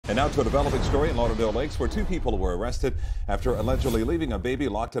And now to a developing story in Lauderdale Lakes where two people were arrested after allegedly leaving a baby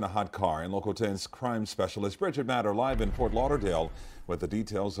locked in a hot car. And Local 10's crime specialist Bridget Matter live in Fort Lauderdale with the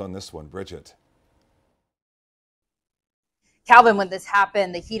details on this one. Bridget. Calvin, when this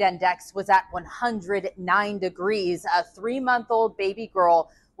happened, the heat index was at 109 degrees. A 3-month-old baby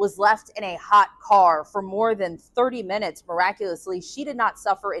girl was left in a hot car for more than 30 minutes. Miraculously, she did not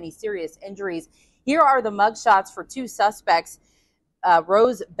suffer any serious injuries. Here are the mugshots for two suspects,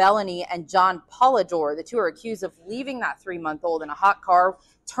 Rose Bellany and John Polidor. The two are accused of leaving that 3-month-old in a hot car,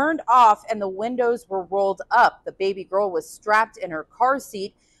 turned off, and the windows were rolled up. The baby girl was strapped in her car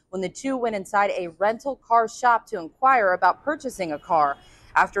seat when the two went inside a rental car shop to inquire about purchasing a car.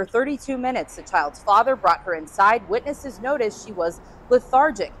 After 32 minutes, the child's father brought her inside. Witnesses noticed she was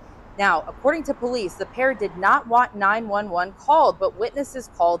lethargic. Now, according to police, the pair did not want 911 called, but witnesses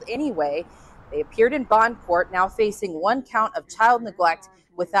called anyway. They appeared in bond court, now facing 1 count of child neglect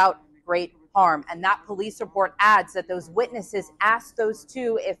without great harm. And that police report adds that those witnesses asked those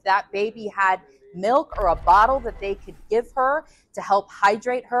two if that baby had milk or a bottle that they could give her to help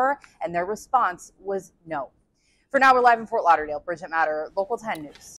hydrate her, and their response was no. For now, we're live in Fort Lauderdale. Bridget Matter, Local 10 News.